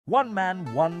One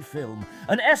Man, One Film,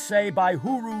 an essay by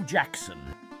Huru Jackson.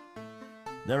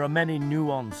 There are many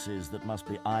nuances that must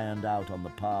be ironed out on the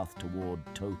path toward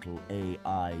total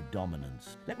AI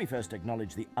dominance. Let me first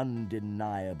acknowledge the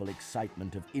undeniable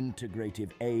excitement of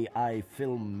integrative AI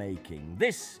filmmaking.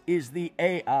 This is the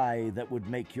AI that would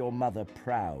make your mother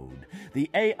proud, the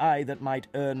AI that might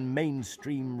earn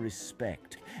mainstream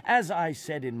respect. As I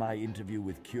said in my interview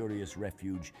with Curious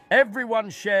Refuge, everyone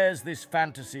shares this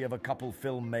fantasy of a couple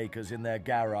filmmakers in their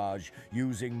garage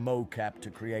using mocap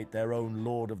to create their own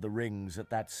Lord of the Rings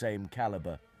at that same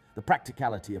caliber. The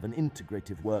practicality of an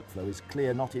integrative workflow is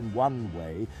clear not in one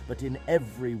way, but in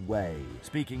every way,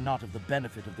 speaking not of the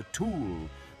benefit of the tool,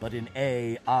 but in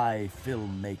AI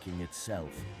filmmaking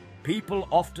itself. People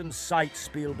often cite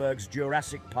Spielberg's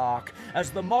Jurassic Park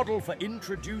as the model for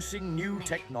introducing new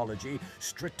technology,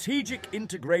 strategic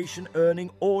integration earning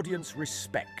audience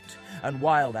respect. And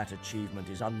while that achievement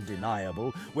is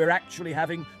undeniable, we're actually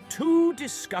having two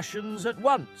discussions at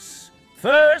once.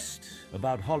 First,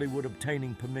 about Hollywood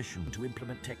obtaining permission to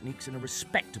implement techniques in a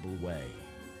respectable way.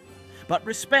 But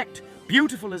respect,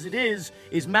 beautiful as it is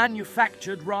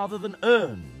manufactured rather than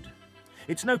earned.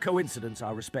 It's no coincidence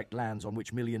our respect lands on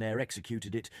which millionaire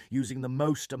executed it using the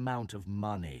most amount of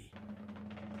money.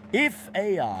 If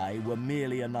AI were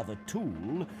merely another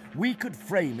tool, we could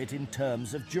frame it in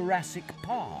terms of Jurassic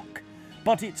Park.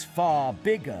 But it's far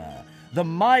bigger. The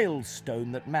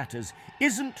milestone that matters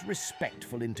isn't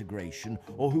respectful integration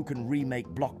or who can remake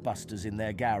blockbusters in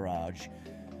their garage.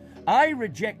 I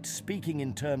reject speaking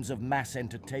in terms of mass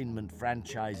entertainment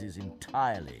franchises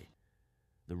entirely.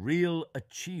 The real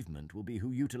achievement will be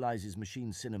who utilizes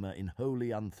machine cinema in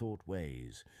wholly unthought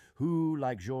ways, who,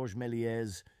 like Georges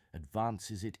Méliès,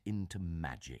 advances it into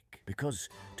magic. Because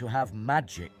to have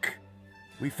magic,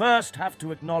 we first have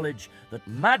to acknowledge that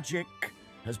magic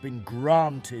has been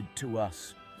granted to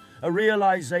us, a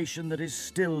realization that is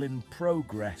still in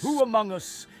progress. Who among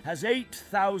us has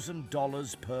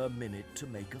 $8,000 per minute to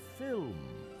make a film?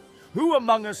 Who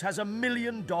among us has $1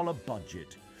 million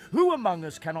budget? Who among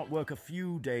us cannot work a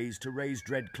few days to raise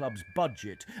Dread Club's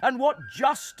budget? And what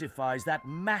justifies that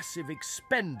massive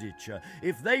expenditure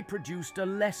if they produced a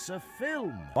lesser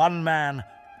film? One man,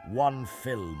 one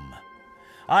film.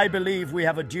 I believe we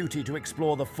have a duty to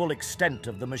explore the full extent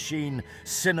of the machine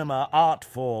cinema art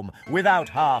form without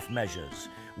half measures.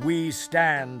 We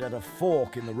stand at a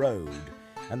fork in the road,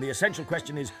 and the essential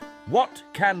question is, what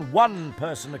can one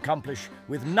person accomplish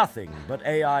with nothing but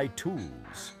AI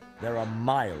tools? There are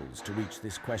miles to reach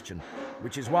this question,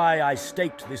 which is why I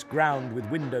staked this ground with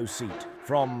window seat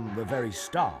from the very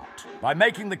start. By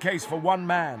making the case for one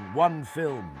man, one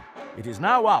film, it is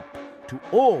now up to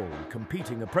all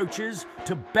competing approaches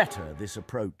to better this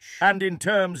approach. And in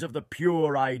terms of the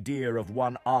pure idea of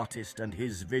one artist and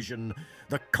his vision,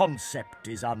 the concept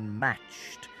is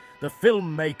unmatched. The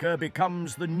filmmaker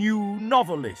becomes the new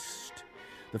novelist.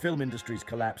 The film industry's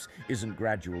collapse isn't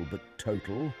gradual but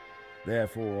total.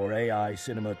 Therefore, AI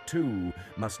cinema too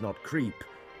must not creep,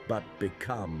 but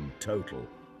become total.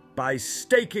 By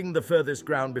staking the furthest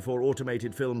ground before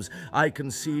automated films, I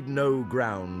concede no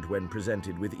ground when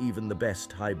presented with even the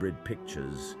best hybrid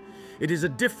pictures. It is a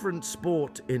different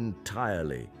sport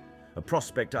entirely. A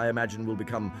prospect I imagine will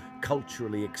become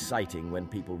culturally exciting when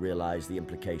people realize the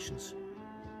implications.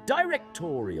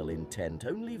 Directorial intent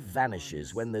only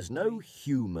vanishes when there's no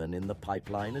human in the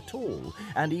pipeline at all,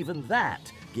 and even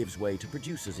that gives way to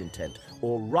producer's intent,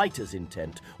 or writer's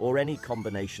intent, or any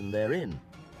combination therein.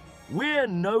 We're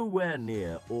nowhere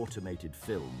near automated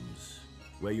films,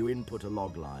 where you input a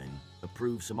logline,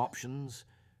 approve some options,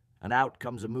 and out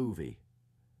comes a movie.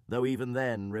 Though even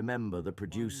then, remember, the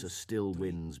producer still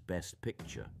wins Best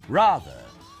Picture. Rather,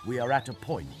 we are at a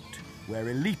point where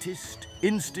elitist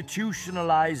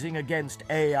institutionalizing against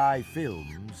AI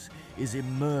films is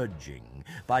emerging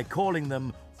by calling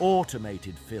them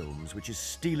automated films, which is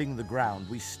stealing the ground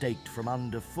we staked from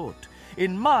underfoot.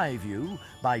 In my view,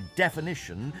 by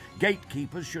definition,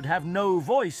 gatekeepers should have no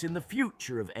voice in the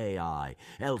future of AI,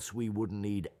 else we wouldn't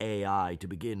need AI to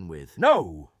begin with.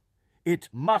 No! It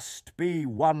must be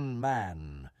one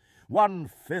man, one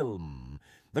film.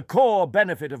 The core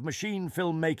benefit of machine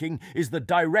filmmaking is the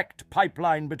direct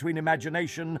pipeline between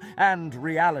imagination and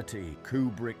reality.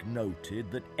 Kubrick noted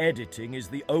that editing is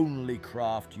the only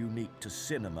craft unique to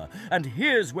cinema. And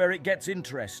here's where it gets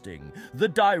interesting. The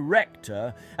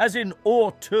director, as in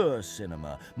auteur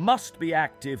cinema, must be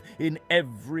active in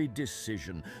every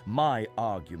decision. My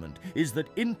argument is that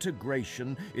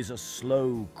integration is a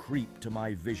slow creep to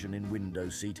my vision in window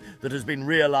seat that has been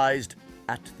realized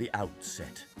at the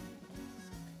outset.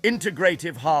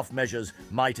 Integrative half measures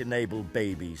might enable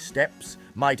baby steps,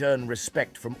 might earn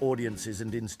respect from audiences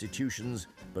and institutions,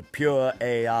 but pure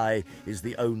AI is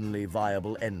the only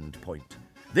viable endpoint.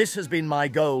 This has been my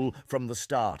goal from the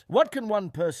start. What can one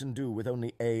person do with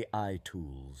only AI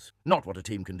tools? Not what a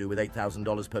team can do with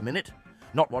 $8,000 per minute.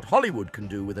 Not what Hollywood can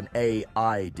do with an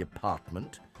AI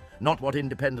department. Not what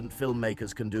independent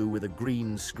filmmakers can do with a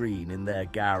green screen in their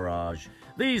garage.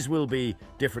 These will be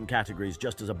different categories,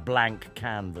 just as a blank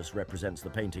canvas represents the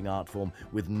painting art form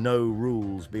with no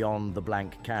rules beyond the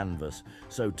blank canvas.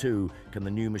 So too can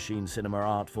the new machine cinema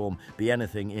art form be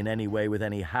anything in any way with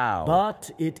any how.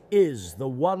 But it is the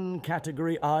one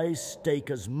category I stake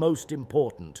as most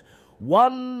important.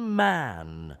 One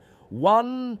man,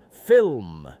 one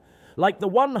film. Like the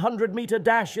 100-meter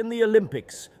dash in the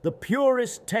Olympics, the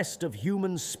purest test of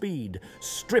human speed,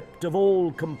 stripped of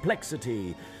all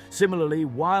complexity. Similarly,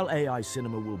 while AI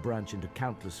cinema will branch into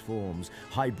countless forms,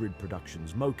 hybrid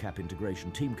productions, mocap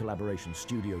integration, team collaboration,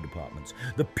 studio departments,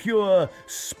 the pure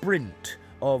sprint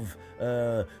of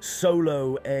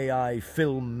solo AI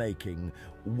filmmaking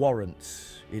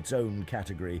warrants its own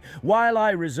category. While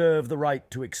I reserve the right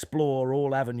to explore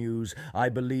all avenues, I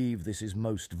believe this is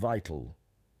most vital.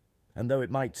 And though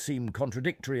it might seem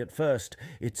contradictory at first,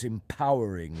 it's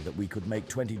empowering that we could make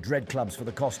 20 Dread Clubs for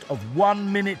the cost of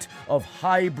 1 minute of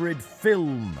hybrid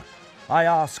film. I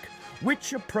ask,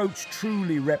 which approach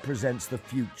truly represents the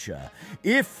future?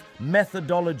 If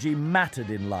methodology mattered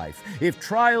in life, if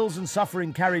trials and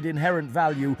suffering carried inherent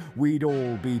value, we'd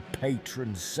all be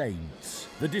patron saints.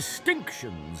 The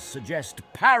distinctions suggest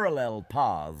parallel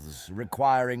paths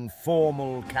requiring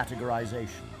formal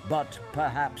categorization. But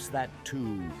perhaps that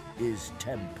too is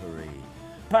temporary.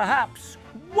 Perhaps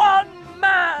one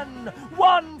man,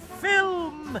 one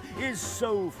film is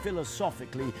so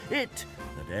philosophically it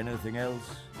that anything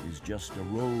else is just a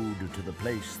road to the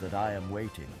place that I am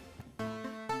waiting.